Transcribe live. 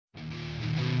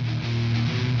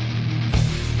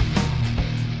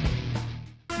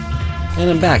And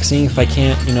I'm back, seeing if I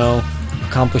can't, you know,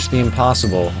 accomplish the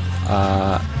impossible.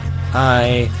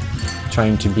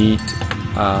 Trying to beat,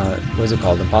 what is it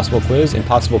called? Impossible Quiz?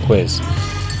 Impossible Quiz.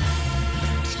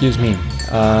 Excuse me.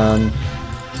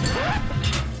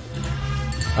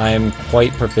 I am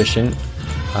quite proficient,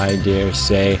 I dare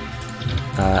say,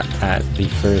 at the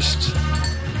first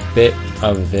bit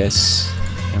of this.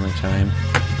 Hammer time.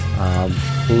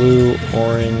 Blue,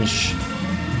 orange,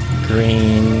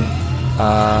 green,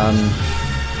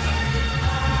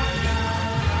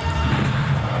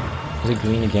 is it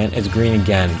green again? It's green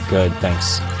again. Good,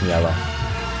 thanks. Yellow.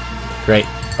 Great.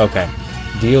 Okay.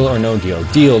 Deal or no deal?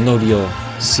 Deal, no deal.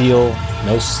 Seal,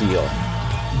 no seal.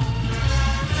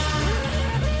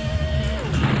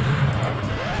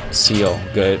 Seal.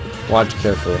 Good. Watch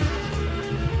carefully.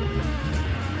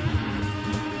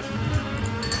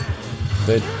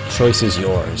 The choice is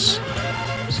yours.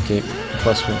 Escape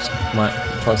plus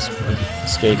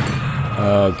escape.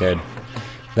 Oh, good.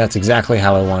 That's exactly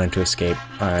how I wanted to escape.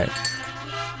 Alright.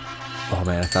 Oh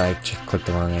man, I thought I clicked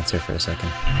the wrong answer for a second.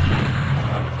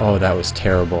 Oh, that was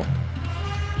terrible.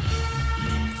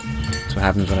 That's what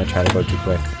happens when I try to go too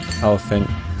quick. Elephant.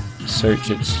 Search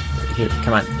it. Here,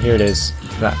 come on. Here it is.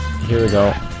 That. Here we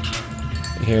go.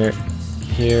 Here.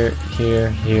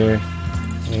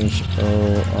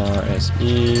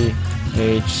 H-O-R-S-E.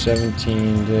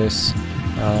 H17. This.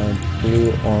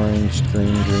 Blue, orange,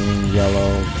 green,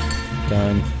 yellow.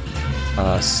 Done.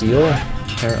 Seal,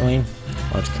 apparently.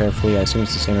 Watch carefully. I assume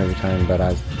it's the same every time, but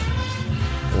oh,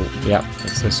 yeah,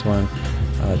 it's this one.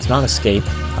 It's not escape.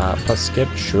 Plus skip,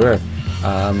 sure.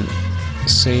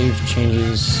 Save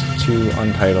changes to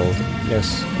untitled.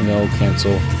 Yes, no,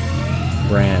 cancel.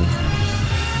 Brand.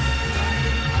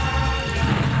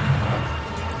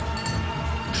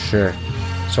 Sure.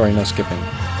 Sorry, no skipping.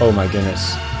 Oh my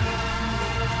goodness.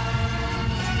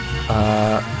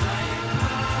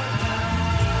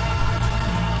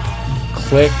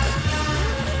 Click.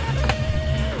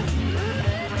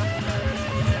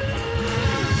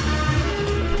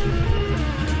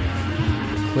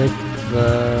 Click the...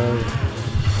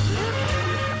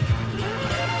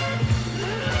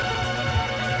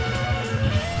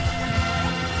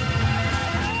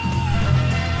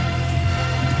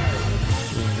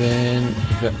 Then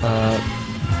the,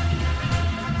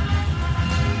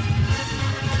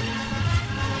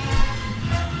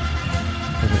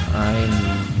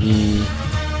 IV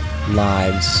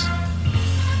lives.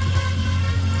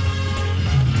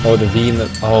 Oh, the V in the...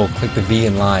 Oh, click the V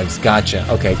in lives. Gotcha.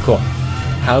 Okay, cool.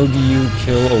 How do you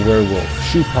kill a werewolf?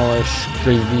 Shoe polish,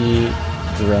 gravy,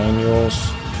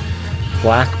 granules,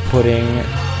 black pudding...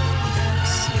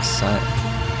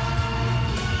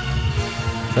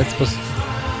 That's supposed to...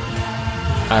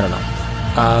 I don't know.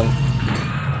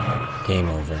 Game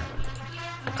over.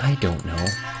 I don't know.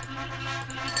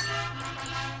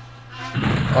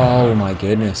 Oh my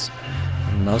goodness.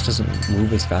 The mouse doesn't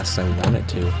move as fast as I want it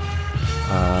to.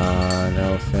 An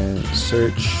elephant.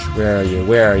 Search. Where are you?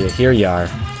 Where are you? Here you are.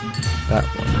 That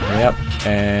one. Yep.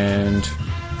 And...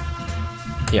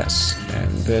 Yes. And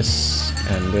this.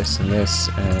 And this. And this.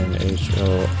 And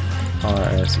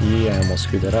H-O-R-S-E. I almost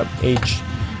screwed that up.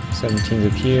 H-17's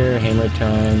up here. Hammer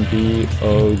time.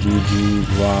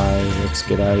 B-O-G-G-Y. Let's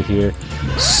get out of here.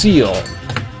 Seal.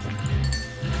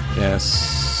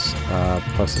 Yes.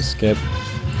 Plus a skip.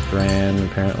 Brand,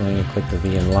 apparently. Click the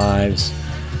V in lives.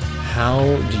 How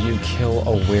do you kill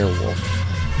a werewolf?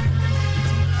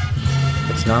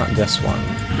 It's not this one.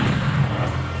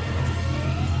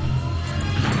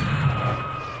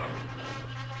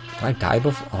 Did I die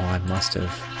before? Oh, I must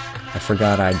have. I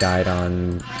forgot I died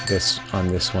on this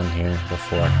one here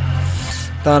before.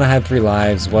 Thought I had 3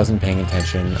 lives, wasn't paying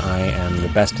attention. I am the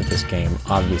best at this game,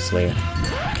 obviously.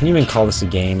 Can you even call this a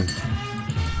game?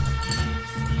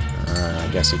 I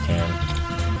guess you can.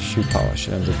 Shoe polish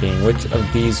it ends up being. Which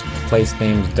of these place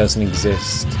names doesn't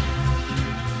exist?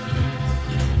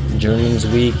 German's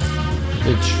weak.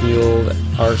 Litchfield.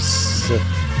 Arsif.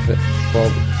 Oh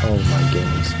my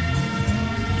goodness.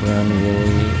 Brown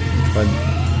Willie.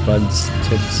 Buds,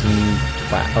 Tits, and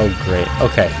Twat. Oh great.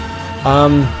 Okay.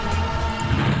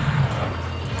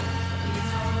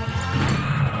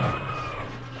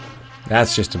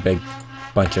 That's just a big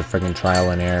bunch of friggin'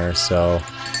 trial and error, so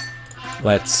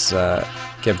let's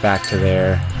get back to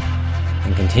there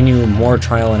and continue more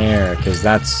trial and error, because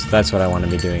that's what I want to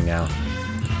be doing now.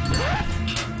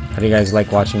 How do you guys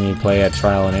like watching me play a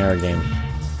trial and error game?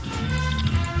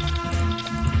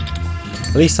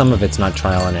 At least some of it's not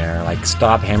trial and error. Like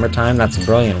Stop Hammer Time, that's a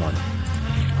brilliant one.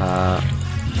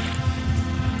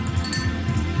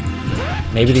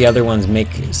 Maybe the other ones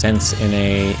make sense in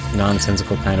a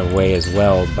nonsensical kind of way as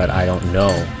well, but I don't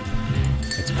know.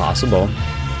 It's possible.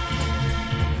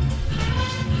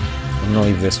 I'm gonna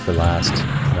leave this for last.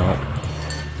 No.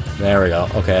 There we go.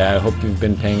 Okay, I hope you've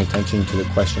been paying attention to the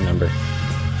question number.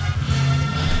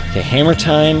 Okay, hammer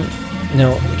time.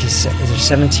 No, because there's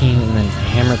 17, and then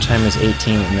hammer time is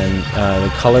 18, and then the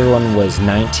color one was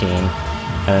 19,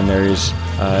 and there's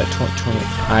 20.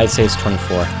 I'd say it's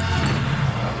 24.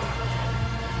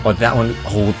 Oh, that one,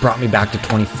 oh, it brought me back to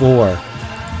 24.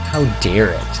 How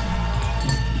dare it?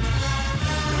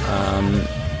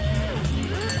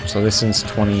 So this one's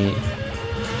 20.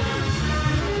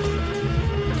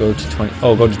 Go to 20.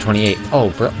 Oh, go to 28. Oh,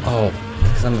 bro. Oh,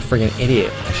 because I'm a friggin'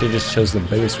 idiot. I should have just chose the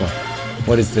biggest one.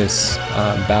 What is this?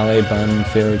 Ballet bun,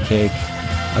 fairy cake,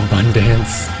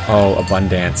 abundance. Oh,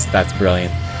 abundance. That's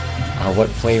brilliant. What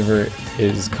flavor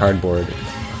is cardboard?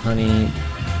 Honey,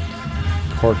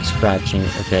 pork scratching.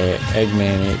 Okay, egg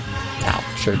mayonnaise. Talc.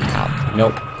 Sure, talc.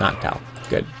 Nope, not talc.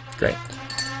 Good. Great.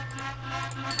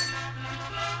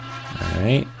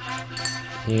 Alright.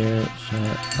 Here,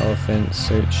 elephant,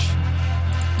 search.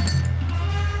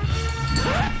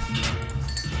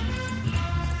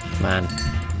 Come on.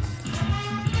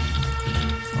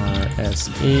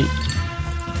 RSE.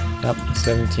 Yep,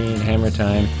 17. Hammer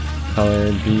time.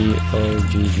 Color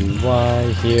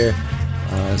BOGGY here.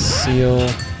 Seal.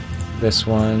 This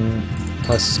one.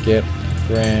 Plus skip.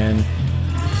 Brand.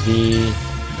 V.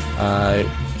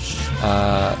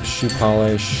 Shoe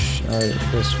polish.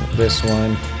 This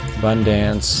one.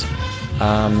 Abundance.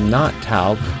 Not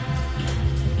talc.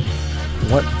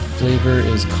 What flavor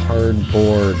is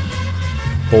cardboard?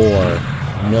 Boar.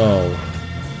 No.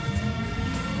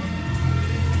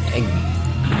 Egg. Oh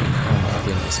my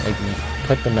goodness. Egg.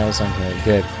 Put the mouse on here.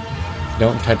 Good.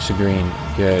 Don't touch the green.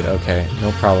 Good. Okay.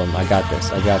 No problem. I got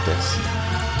this. I got this.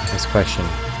 Next question.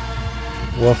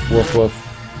 Woof, woof, woof.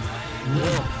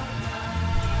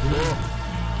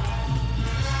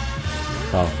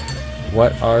 Oh.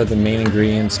 What are the main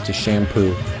ingredients to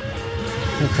shampoo?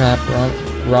 Oh crap.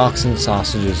 Rocks and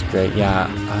sausages. Great. Yeah.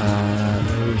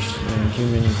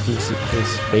 Human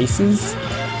faces?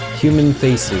 Human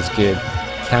faces. Good.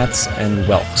 Cats and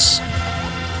whelks.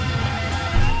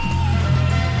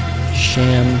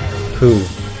 Shampoo.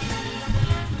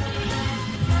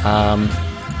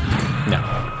 No.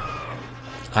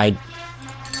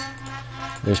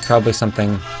 There's probably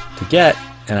something to get,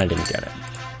 and I didn't get it.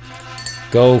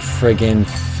 Go friggin'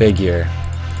 figure.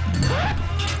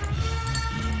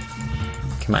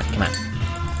 Come on, come on.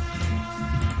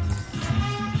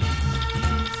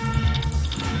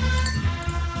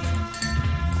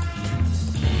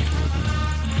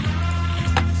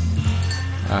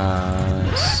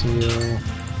 Seal.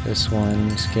 This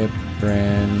one. Skip.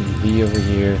 Brand. V over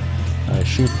here.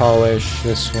 Shoe polish.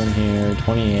 This one here.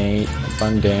 28.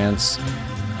 Abundance.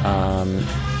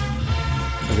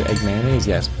 Is it egg mayonnaise?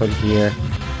 Yes. Put it here.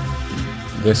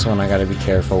 This one I gotta be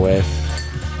careful with.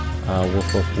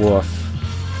 Woof, woof, woof.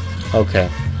 Okay.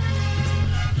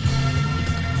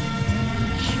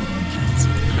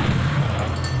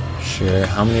 Sure.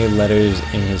 How many letters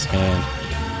in his hand?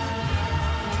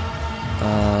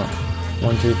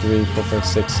 1, 2, 3, 4, 5,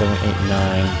 6, 7, 8, 9.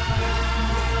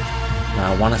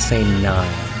 Now I want to say 9.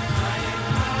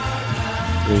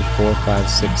 3, 4, 5,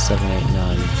 6, 7, 8,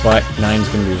 9. But 9's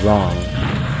going to be wrong.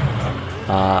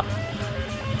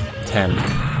 10.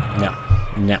 No.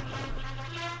 No.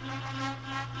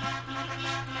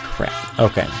 Crap.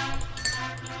 Okay.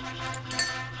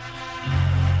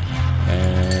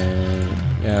 And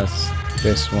yes,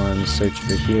 this one, search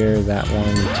for here, that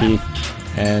one, teeth,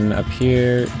 and up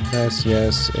here, yes,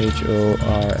 yes,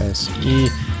 HORSE,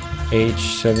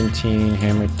 H17,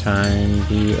 hammer time,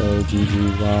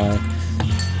 BOGGY,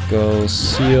 go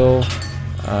seal,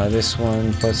 this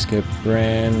one, plus skip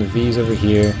brand, the V's over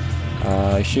here,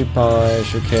 shoe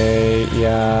polish, okay,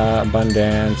 yeah,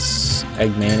 abundance,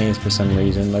 egg mayonnaise for some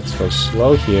reason, let's go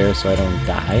slow here so I don't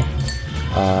die,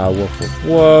 woof woof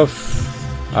woof,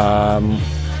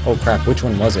 oh crap, which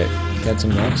one was it? Got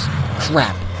some notes?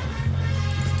 Crap!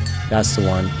 That's the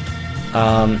one.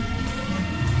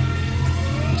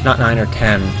 It's not 9 or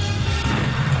 10.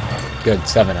 Good,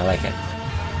 7, I like it.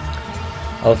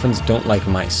 Elephants don't like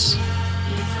mice.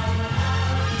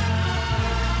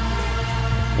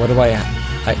 What do I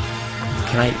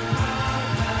can I...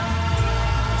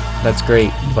 That's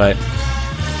great, but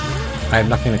I have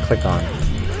nothing to click on.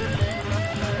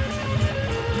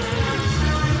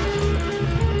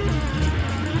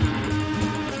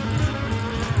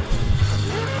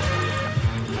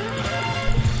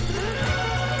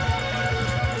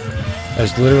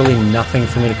 There's literally nothing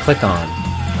for me to click on.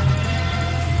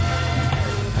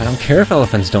 I don't care if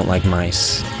elephants don't like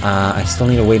mice. I still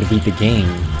need a way to beat the game.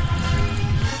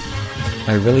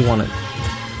 I really want to...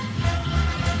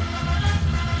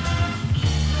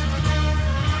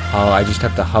 Oh, I just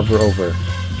have to hover over.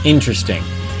 Interesting.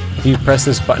 If you press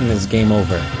this button, it's game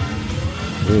over.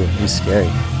 Ooh, he's scary.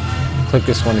 Click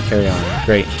this one to carry on.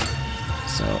 Great.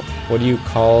 So, what do you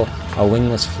call a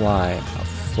wingless fly? A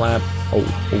flap,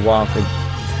 a walk, a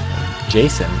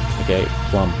Jason. Okay,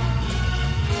 plum.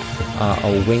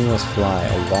 A wingless fly,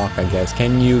 a walk, I guess.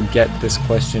 Can you get this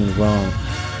question wrong?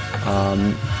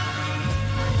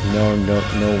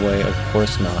 No way, of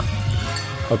course not.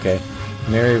 Okay.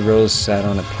 Mary Rose sat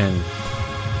on a pin.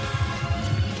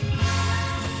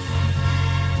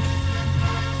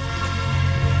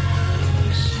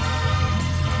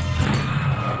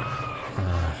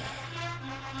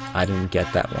 I didn't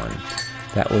get that one.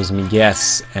 That was me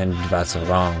guess, and that's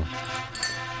wrong.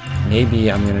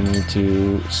 Maybe I'm gonna need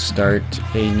to start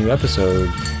a new episode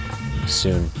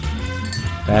soon.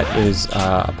 That is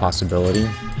a possibility.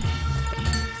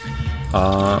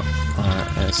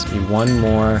 Let's see, one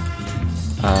more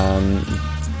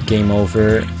game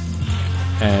over,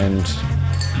 and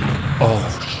oh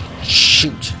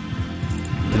shoot!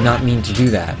 Did not mean to do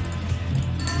that.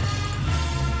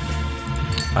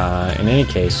 In any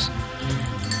case,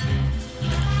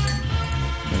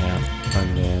 yeah,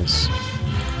 abundance.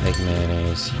 Egg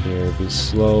mayonnaise here. Be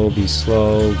slow,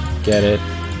 get it.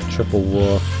 Triple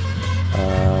wolf.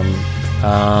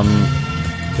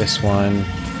 This one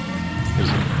is,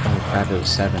 oh crap, it was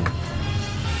 7.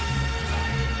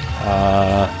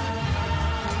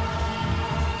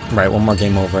 Right, one more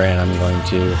game over and I'm going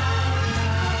to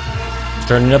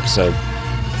start an episode.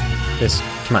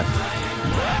 Come on.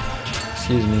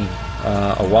 Excuse me.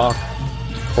 A walk?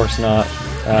 Of course not.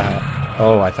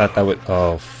 Oh, I thought that would,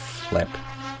 oh, flip.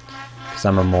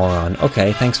 I'm a moron.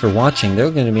 Okay, thanks for watching. There's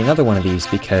going to be another one of these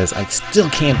because I still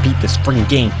can't beat this friggin'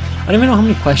 game. I don't even know how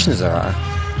many questions there are.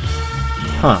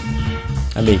 Huh.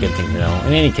 That'd be a good thing to know.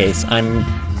 In any case, I'm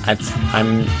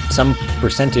some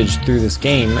percentage through this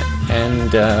game,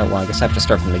 and well, I guess I have to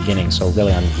start from the beginning. So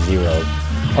really, I'm 0.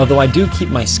 Although I do keep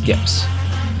my skips,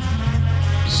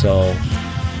 so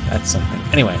that's something.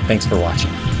 Anyway, thanks for watching.